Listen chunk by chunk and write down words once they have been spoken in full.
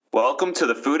Welcome to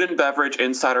the Food and Beverage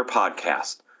Insider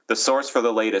Podcast, the source for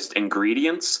the latest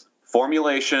ingredients,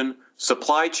 formulation,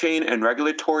 supply chain, and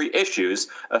regulatory issues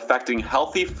affecting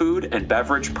healthy food and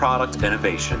beverage product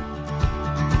innovation.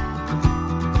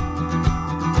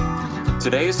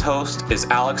 Today's host is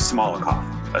Alex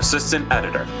Smolikoff, Assistant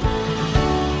Editor.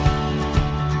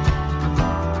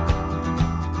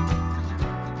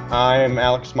 I'm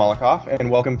Alex Smolikoff,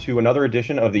 and welcome to another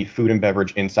edition of the Food and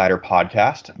Beverage Insider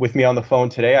Podcast. With me on the phone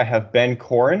today, I have Ben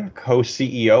Koren,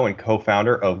 co-CEO and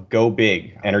co-founder of Go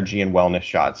Big Energy and Wellness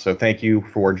Shots. So thank you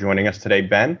for joining us today,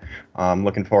 Ben. I'm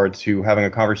looking forward to having a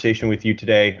conversation with you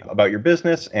today about your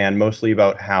business and mostly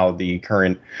about how the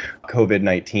current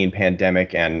COVID-19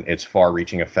 pandemic and its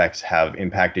far-reaching effects have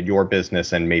impacted your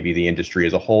business and maybe the industry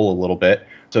as a whole a little bit.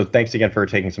 So thanks again for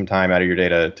taking some time out of your day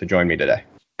to join me today.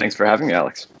 Thanks for having me,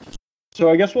 Alex. So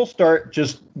I guess we'll start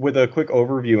just with a quick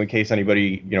overview in case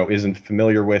anybody, isn't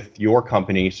familiar with your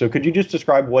company. So could you just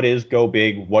describe what is Go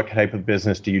Big? What type of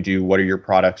business do you do? What are your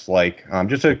products like?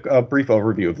 Just a brief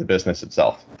overview of the business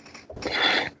itself.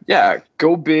 Yeah,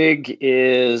 Go Big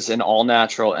is an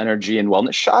all-natural energy and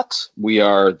wellness shot. We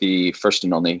are the first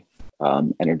and only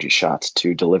energy shots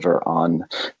to deliver on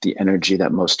the energy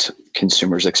that most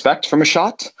consumers expect from a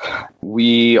shot.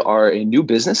 We are a new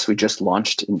business. We just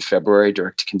launched in February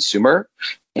direct to consumer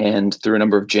and through a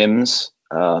number of gyms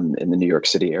in the New York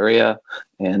City area.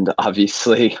 And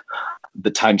obviously,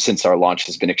 the time since our launch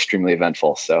has been extremely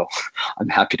eventful. So I'm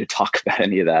happy to talk about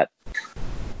any of that.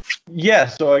 Yeah,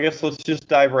 so I guess let's just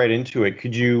dive right into it.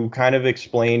 Could you kind of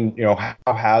explain,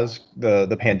 how has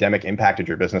the pandemic impacted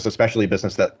your business, especially a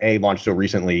business that A, launched so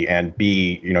recently, and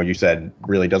B, you said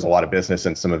really does a lot of business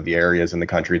in some of the areas in the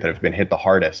country that have been hit the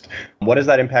hardest. What has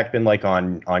that impact been like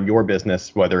on your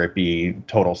business, whether it be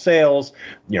total sales,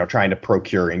 trying to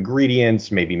procure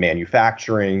ingredients, maybe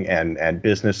manufacturing and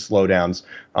business slowdowns?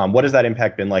 What has that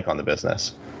impact been like on the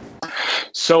business?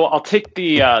 So I'll take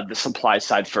the supply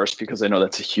side first because I know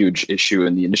that's a huge issue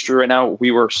in the industry right now.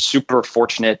 We were super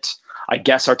fortunate, I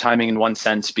guess, our timing in one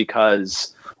sense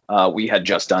because we had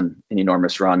just done an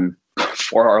enormous run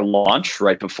for our launch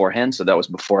right beforehand. So that was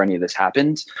before any of this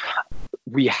happened.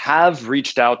 We have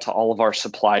reached out to all of our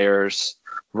suppliers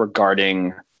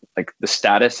regarding the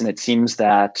status, and it seems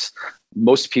that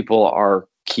most people are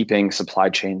keeping supply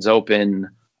chains open.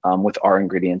 With our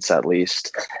ingredients, at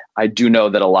least. I do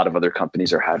know that a lot of other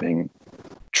companies are having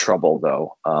trouble,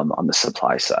 though, on the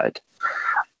supply side.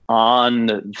 On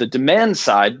the demand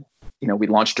side, we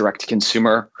launched direct to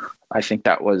consumer. I think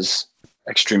that was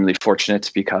extremely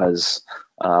fortunate because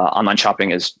online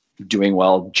shopping is doing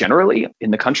well generally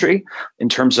in the country. In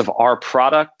terms of our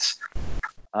product,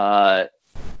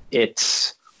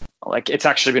 it's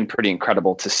actually been pretty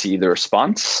incredible to see the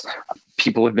response.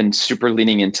 People have been super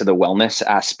leaning into the wellness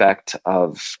aspect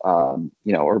of,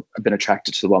 or have been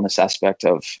attracted to the wellness aspect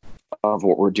of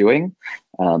what we're doing.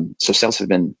 So sales have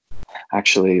been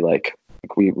actually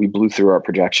we blew through our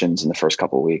projections in the first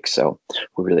couple of weeks. So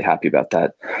we're really happy about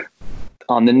that.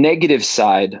 On the negative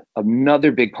side,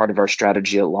 another big part of our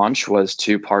strategy at launch was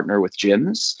to partner with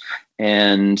gyms.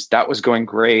 And that was going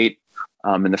great.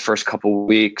 In the first couple of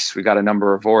weeks, we got a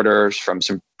number of orders from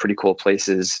some pretty cool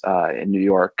places in New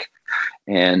York.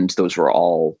 And those were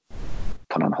all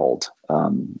put on hold.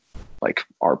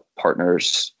 Our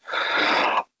partners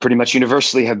pretty much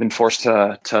universally have been forced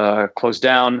to close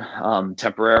down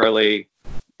temporarily.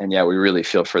 And yeah, we really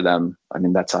feel for them. I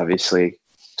mean, that's obviously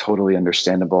totally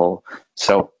understandable.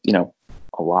 So,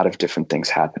 a lot of different things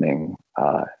happening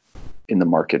in the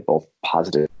market, both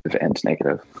positive and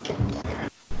negative.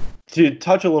 To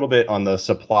touch a little bit on the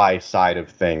supply side of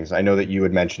things, I know that you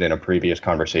had mentioned in a previous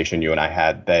conversation you and I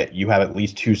had that you have at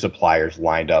least 2 suppliers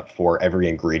lined up for every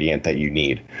ingredient that you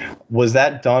need. Was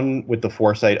that done with the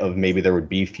foresight of maybe there would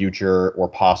be future or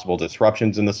possible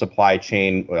disruptions in the supply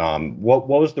chain? What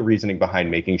was the reasoning behind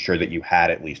making sure that you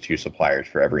had at least 2 suppliers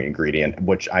for every ingredient,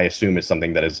 which I assume is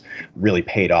something that has really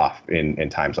paid off in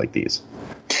times like these?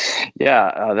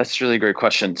 Yeah, that's a really great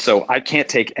question. So I can't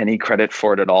take any credit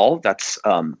for it at all. That's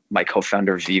my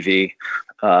co-founder, Vivi.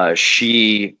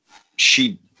 She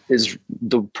is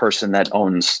the person that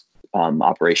owns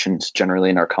operations generally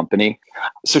in our company.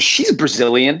 So she's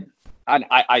Brazilian.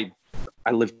 I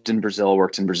lived in Brazil,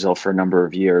 worked in Brazil for a number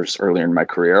of years earlier in my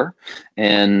career.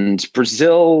 And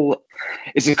Brazil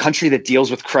is a country that deals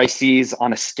with crises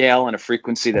on a scale and a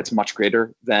frequency that's much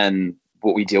greater than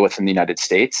what we deal with in the United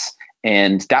States.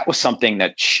 And that was something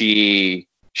that she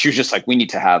was just like, we need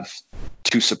to have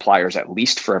 2 suppliers at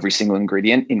least for every single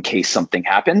ingredient in case something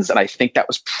happens. And I think that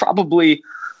was probably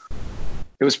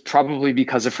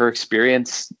because of her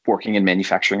experience working in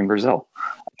manufacturing in Brazil.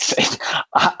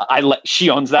 she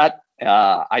owns that.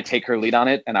 I take her lead on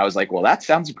it, and I was like, well, that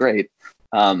sounds great.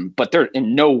 But there,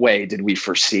 in no way did we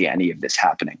foresee any of this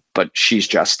happening. But she's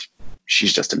just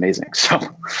amazing.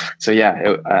 So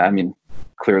yeah, I mean,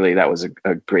 clearly that was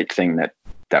a great thing that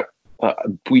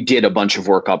we did a bunch of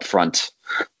work up front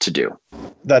to do.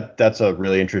 That's a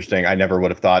really interesting. I never would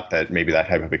have thought that maybe that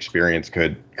type of experience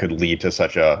could lead to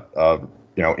such a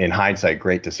in hindsight,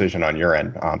 great decision on your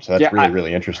end. So that's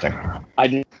really interesting. I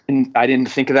didn't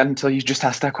think of that until you just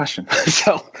asked that question.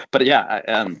 But yeah,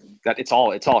 that it's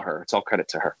all her. It's all credit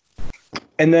to her.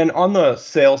 And then on the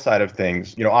sales side of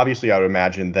things, obviously I would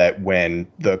imagine that when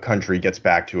the country gets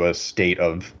back to a state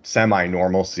of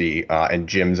semi-normalcy and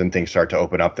gyms and things start to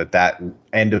open up, that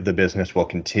end of the business will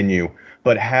continue.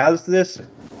 But has this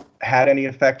had any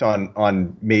effect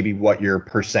on maybe what your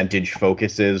percentage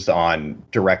focus is on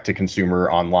direct to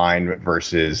consumer online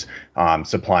versus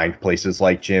supplying places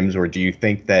like gyms? Or do you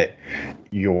think that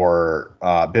your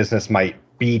business might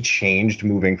be changed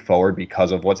moving forward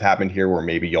because of what's happened here, where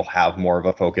maybe you'll have more of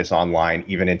a focus online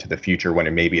even into the future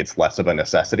when maybe it's less of a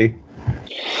necessity?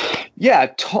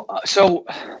 Yeah. So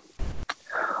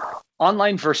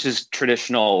online versus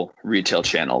traditional retail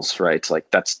channels, right? Like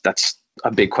that's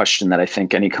a big question that I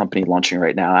think any company launching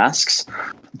right now asks.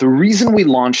 The reason we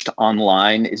launched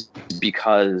online is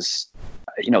because,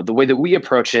 the way that we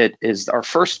approach it is our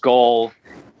first goal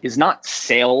is not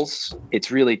sales.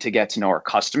 It's really to get to know our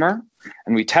customer.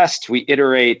 And we test, we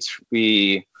iterate,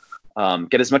 we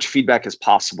get as much feedback as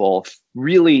possible.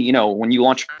 Really, when you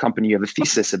launch a company, you have a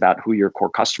thesis about who your core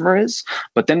customer is.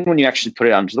 But then when you actually put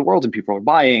it out into the world and people are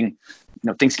buying,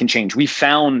 things can change. We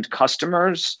found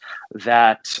customers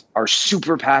that are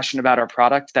super passionate about our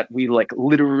product that we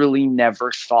literally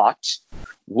never thought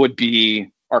would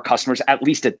be our customers, at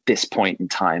least at this point in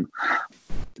time.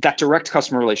 That direct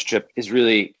customer relationship is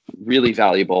really, really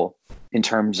valuable in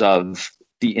terms of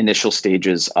the initial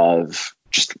stages of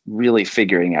just really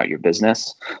figuring out your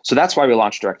business. So that's why we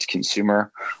launched direct to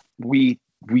consumer. We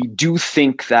do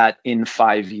think that in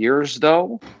 5 years,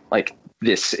 though,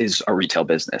 this is a retail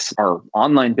business. Our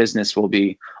online business will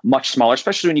be much smaller,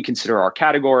 especially when you consider our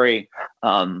category.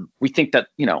 We think that,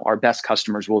 our best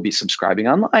customers will be subscribing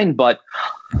online, but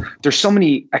there's so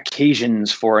many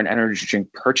occasions for an energy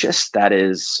drink purchase that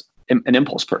is an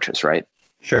impulse purchase, right?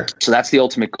 Sure. So that's the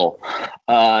ultimate goal.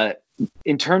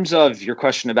 In terms of your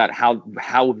question about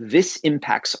how this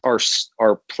impacts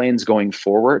our plans going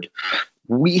forward,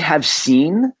 we have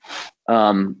seen,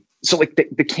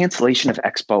 the cancellation of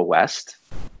Expo West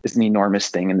is an enormous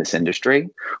thing in this industry.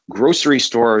 Grocery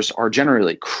stores are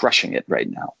generally crushing it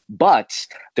right now, but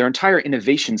their entire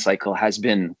innovation cycle has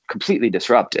been completely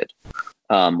disrupted,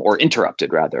 or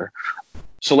interrupted rather.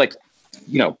 So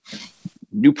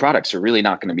new products are really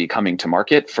not going to be coming to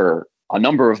market for a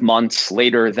number of months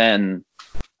later than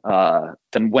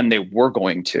when they were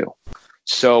going to.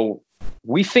 So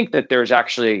we think that there's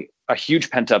actually a huge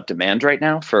pent up demand right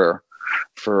now for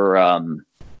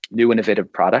new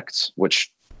innovative products,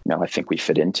 which I think we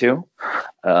fit into.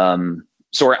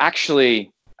 So we're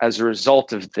actually, as a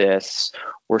result of this,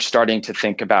 we're starting to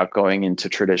think about going into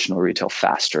traditional retail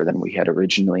faster than we had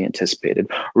originally anticipated.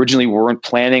 Originally, we weren't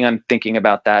planning on thinking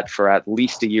about that for at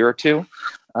least a year or two.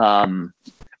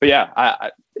 But yeah,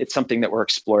 it's something that we're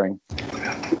exploring.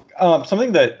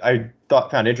 Something that I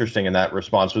found interesting in that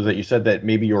response was that you said that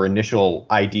maybe your initial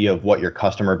idea of what your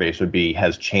customer base would be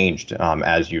has changed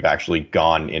as you've actually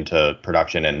gone into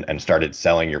production and started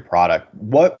selling your product.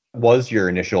 What was your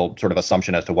initial sort of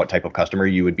assumption as to what type of customer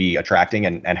you would be attracting,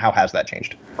 and how has that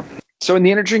changed? So in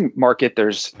the energy drink market,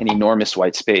 there's an enormous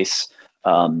white space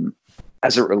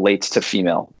as it relates to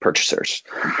female purchasers.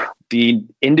 The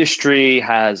industry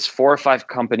has 4 or 5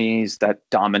 companies that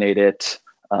dominate it.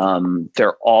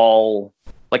 They're all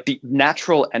the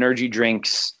natural energy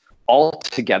drinks all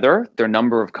together. There are a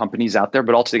number of companies out there,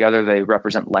 but altogether they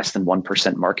represent less than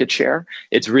 1% market share.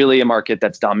 It's really a market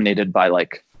that's dominated by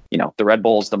the Red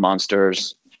Bulls, the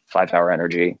Monsters, 5 Hour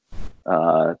Energy,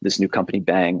 this new company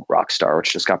Bang, Rockstar,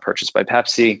 which just got purchased by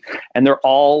Pepsi, and they're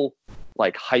all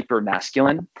hyper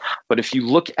masculine. But if you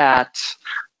look at,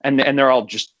 and they're all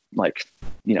just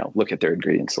look at their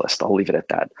ingredients list. I'll leave it at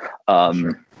that.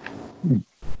 Sure.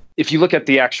 If you look at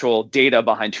the actual data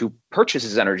behind who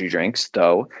purchases energy drinks,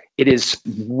 though, it is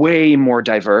way more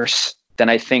diverse than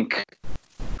I think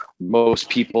most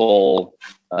people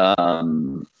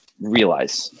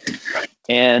realize.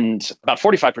 And about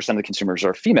 45% of the consumers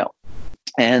are female.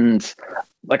 And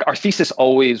our thesis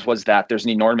always was that there's an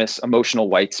enormous emotional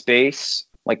white space,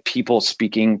 people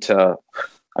speaking to,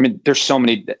 there's so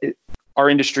many, our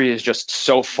industry is just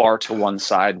so far to one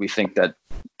side. We think that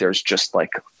there's just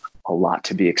a lot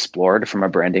to be explored from a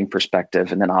branding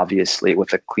perspective. And then obviously with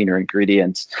the cleaner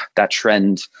ingredients, that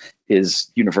trend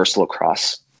is universal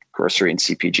across grocery and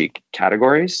CPG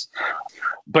categories.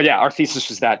 But yeah, our thesis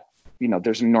was that,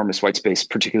 there's an enormous white space,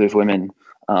 particularly with women.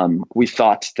 We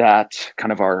thought that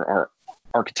kind of our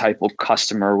archetypal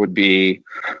customer would be,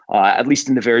 at least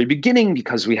in the very beginning,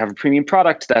 because we have a premium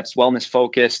product that's wellness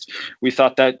focused. We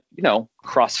thought that,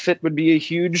 CrossFit would be a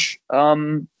huge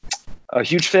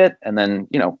fit. And then,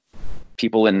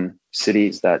 people in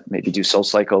cities that maybe do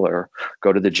SoulCycle or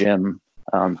go to the gym,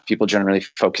 people generally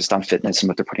focused on fitness and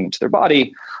what they're putting into their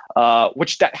body,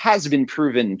 which that has been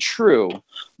proven true.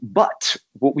 But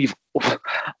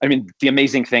the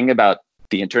amazing thing about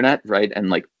the internet, right? And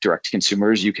like direct to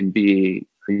consumers, we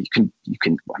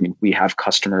have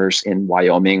customers in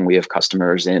Wyoming, we have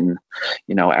customers in,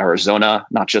 Arizona,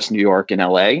 not just New York and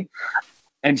LA.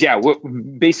 And yeah,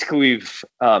 basically we've,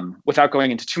 without going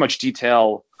into too much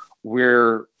detail,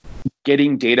 we're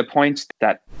getting data points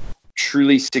that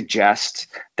truly suggest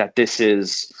that this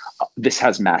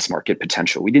has mass market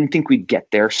potential. We didn't think we'd get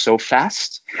there so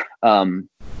fast.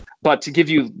 But to give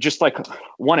you just like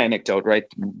one anecdote, right?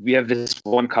 We have this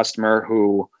one customer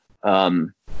who,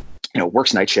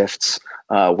 works night shifts.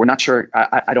 We're not sure.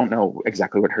 I don't know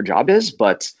exactly what her job is,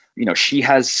 but she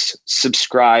has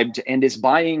subscribed and is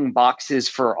buying boxes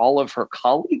for all of her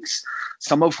colleagues,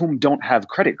 some of whom don't have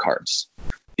credit cards,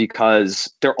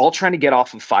 because they're all trying to get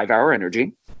off of 5-hour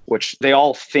energy, which they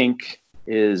all think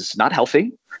is not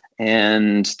healthy.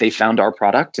 And they found our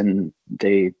product and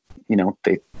they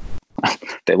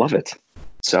love it.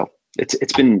 So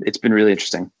it's been really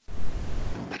interesting.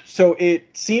 So it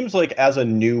seems like as a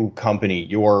new company,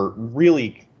 you're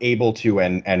really able to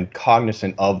and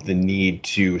cognizant of the need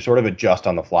to sort of adjust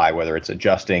on the fly, whether it's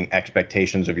adjusting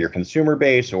expectations of your consumer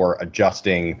base or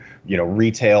adjusting,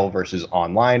 retail versus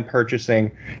online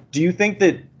purchasing. Do you think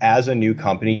that as a new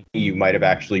company, you might have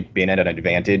actually been at an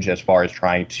advantage as far as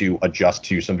trying to adjust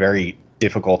to some very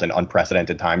difficult and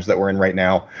unprecedented times that we're in right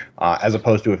now, as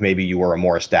opposed to if maybe you were a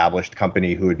more established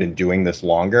company who had been doing this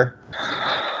longer?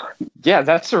 Yeah,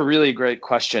 that's a really great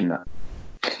question.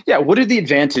 Yeah, what are the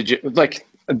advantages? Like,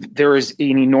 there is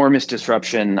an enormous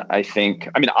disruption, I think.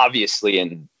 I mean, obviously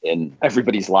in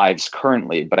everybody's lives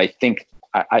currently, but I think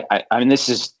this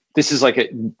is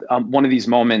like one of these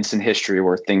moments in history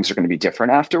where things are going to be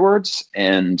different afterwards.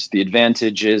 And the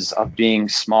advantages of being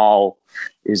small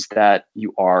is that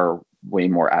you are way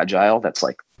more agile. That's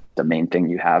like the main thing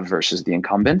you have versus the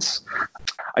incumbents.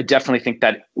 I definitely think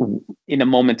that in a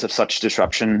moment of such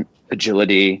disruption,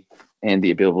 agility and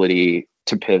the ability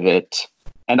to pivot,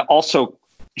 and also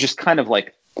just kind of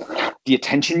like the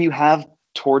attention you have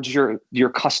towards your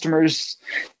customers,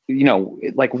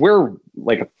 like we're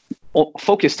like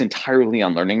focused entirely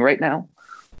on learning right now,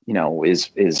 is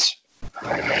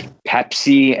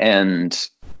Pepsi and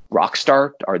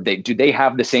Rockstar, do they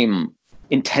have the same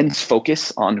intense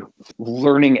focus on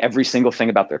learning every single thing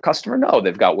about their customer? No,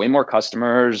 they've got way more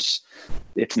customers.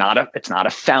 It's not a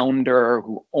founder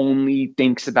who only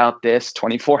thinks about this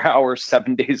 24 hours,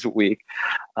 7 days a week.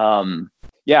 I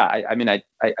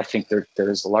think there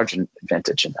is a large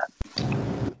advantage in that.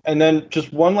 And then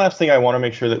just one last thing I want to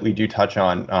make sure that we do touch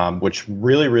on, which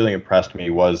really, really impressed me,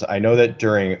 was I know that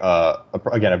during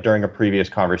a previous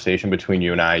conversation between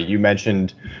you and I, you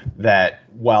mentioned that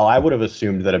while I would have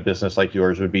assumed that a business like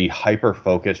yours would be hyper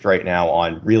focused right now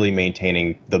on really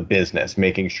maintaining the business,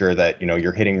 making sure that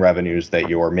you're hitting revenues, that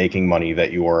you're making money,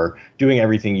 that you're doing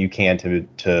everything you can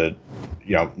to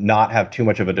not have too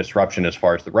much of a disruption as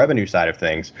far as the revenue side of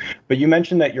things. But you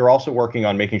mentioned that you're also working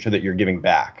on making sure that you're giving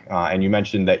back. And you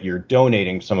mentioned that you're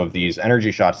donating some of these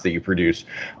energy shots that you produce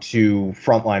to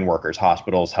frontline workers,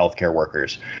 hospitals, healthcare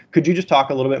workers. Could you just talk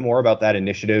a little bit more about that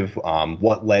initiative?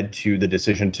 What led to the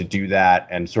decision to do that,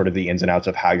 and sort of the ins and outs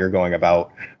of how you're going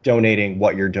about donating,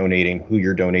 what you're donating, who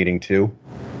you're donating to?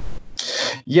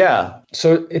 Yeah,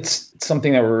 so it's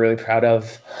something that we're really proud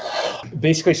of.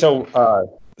 Basically,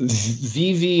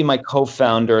 Vivi, my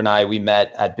co-founder, and I, we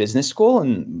met at business school,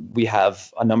 and we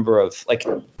have a number of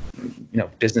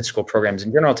business school programs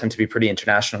in general tend to be pretty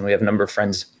international. We have a number of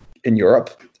friends in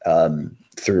Europe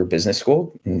through business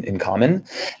school in common.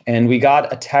 And we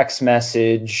got a text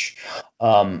message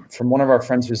from one of our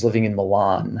friends who's living in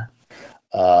Milan,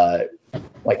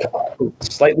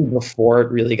 slightly before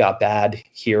it really got bad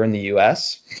here in the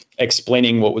US,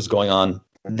 explaining what was going on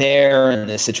there and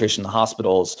the situation in the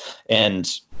hospitals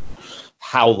and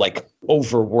how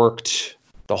overworked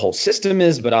the whole system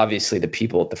is, but obviously the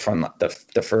people at the front,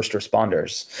 the first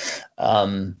responders.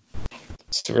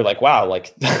 So we're like, wow,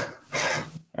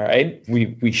 all right,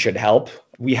 we should help.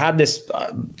 we had this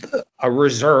a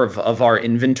reserve of our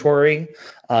inventory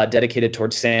dedicated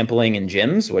towards sampling in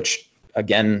gyms, which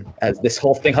again, as this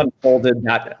whole thing unfolded,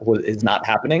 that is not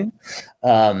happening.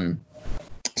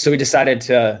 So we decided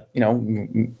to,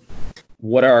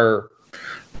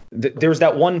 there's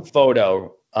that one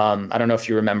photo. I don't know if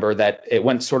you remember that it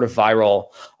went sort of viral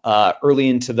early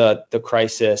into the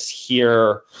crisis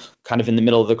here, kind of in the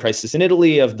middle of the crisis in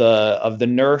Italy, of the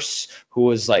nurse who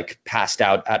was like passed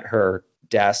out at her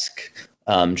desk,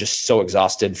 just so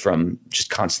exhausted from just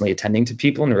constantly attending to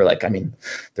people. And we were like, I mean,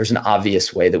 there's an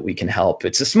obvious way that we can help.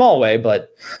 It's a small way,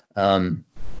 but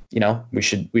we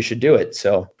should do it.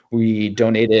 So we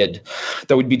donated,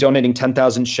 that we'd be donating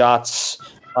 10,000 shots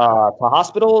to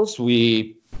hospitals.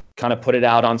 We kind of put it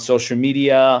out on social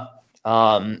media,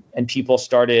 and people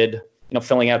started,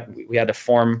 filling out. We had a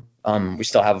form. We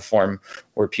still have a form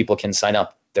where people can sign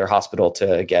up their hospital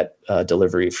to get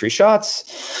delivery free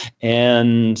shots.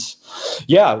 And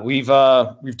yeah, we've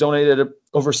donated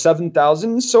over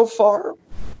 7,000 so far.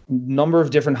 Number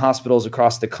of different hospitals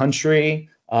across the country.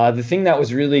 The thing that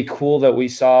was really cool that we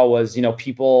saw was,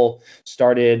 people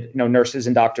started, nurses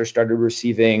and doctors started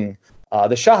receiving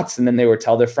the shots, and then they would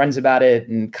tell their friends about it,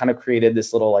 and kind of created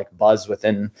this little like buzz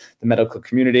within the medical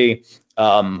community.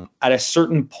 At a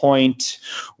certain point,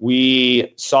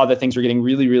 we saw that things were getting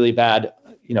really, really bad,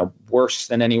 worse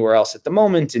than anywhere else at the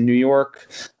moment in New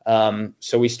York.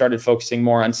 So we started focusing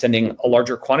more on sending a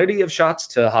larger quantity of shots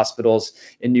to hospitals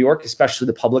in New York, especially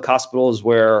the public hospitals,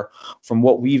 where from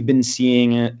what we've been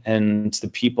seeing and the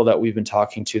people that we've been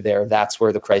talking to there, that's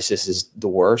where the crisis is the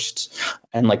worst.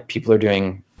 And like people are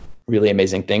doing really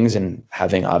amazing things and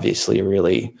having obviously a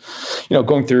really,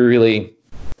 going through a really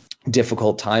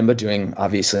difficult time, but doing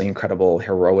obviously incredible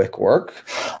heroic work.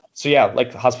 So yeah,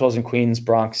 like hospitals in Queens,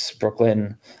 Bronx,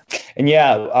 Brooklyn. And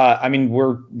yeah,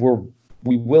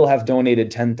 we will have donated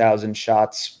 10,000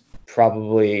 shots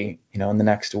probably, in the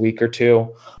next week or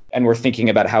two. And we're thinking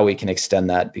about how we can extend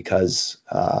that because,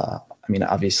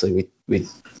 obviously we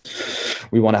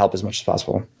want to help as much as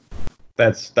possible.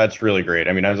 That's really great.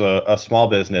 I mean, as a small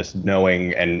business,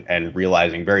 knowing and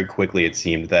realizing very quickly, it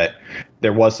seemed that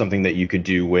there was something that you could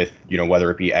do with, whether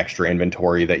it be extra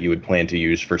inventory that you would plan to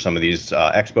use for some of these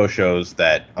expo shows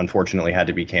that unfortunately had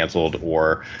to be canceled,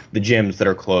 or the gyms that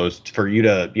are closed, for you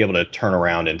to be able to turn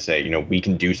around and say, we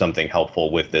can do something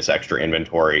helpful with this extra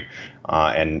inventory.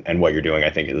 And what you're doing, I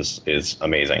think, is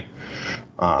amazing.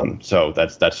 So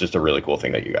that's just a really cool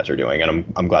thing that you guys are doing. And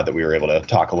I'm glad that we were able to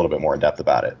talk a little bit more in depth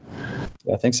about it.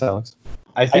 Yeah, thanks, Alex.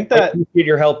 I think that I need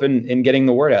your help in getting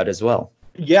the word out as well.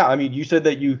 Yeah, I mean, you said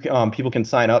that people can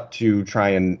sign up to try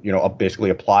and, basically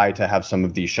apply to have some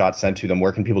of these shots sent to them.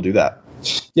 Where can people do that?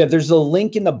 Yeah, there's a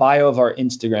link in the bio of our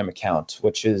Instagram account,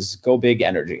 which is Go Big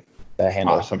Energy. The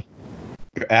handle. Awesome.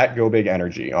 At Go Big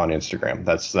Energy on Instagram.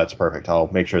 That's perfect. I'll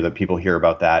make sure that people hear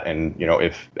about that. And,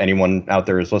 if anyone out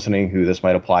there is listening who this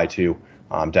might apply to,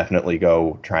 definitely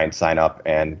go try and sign up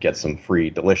and get some free,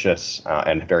 delicious,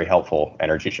 and very helpful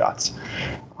energy shots.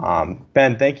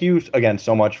 Ben, thank you again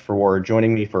so much for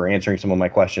joining me, for answering some of my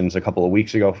questions a couple of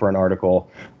weeks ago for an article,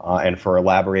 and for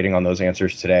elaborating on those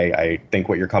answers today. I think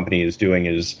what your company is doing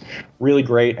is really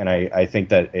great, and I think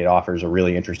that it offers a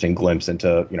really interesting glimpse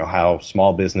into how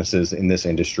small businesses in this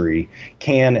industry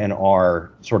can and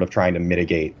are sort of trying to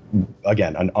mitigate,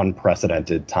 again, an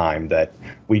unprecedented time that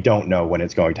we don't know when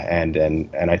it's going to end. And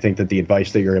I think that the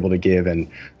advice that you're able to give and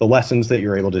the lessons that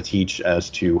you're able to teach as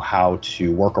to how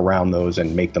to work around those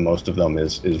and make the most of them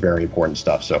is very important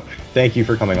stuff. So thank you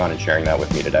for coming on and sharing that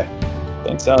with me today.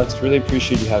 Thanks, Alex. Really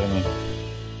appreciate you having me.